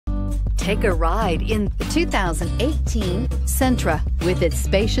Take a ride in the 2018 Sentra. With its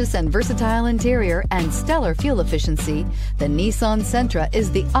spacious and versatile interior and stellar fuel efficiency, the Nissan Sentra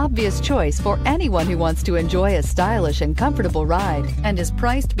is the obvious choice for anyone who wants to enjoy a stylish and comfortable ride and is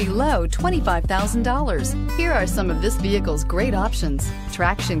priced below $25,000. Here are some of this vehicle's great options: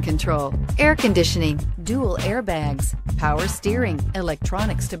 traction control, air conditioning, dual airbags, power steering,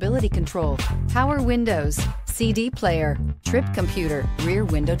 electronic stability control, power windows, CD player, trip computer, rear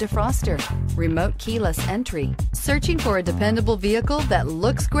window defroster, remote keyless entry. Searching for a dependable vehicle that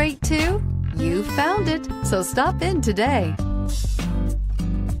looks great too? You found it, so stop in today.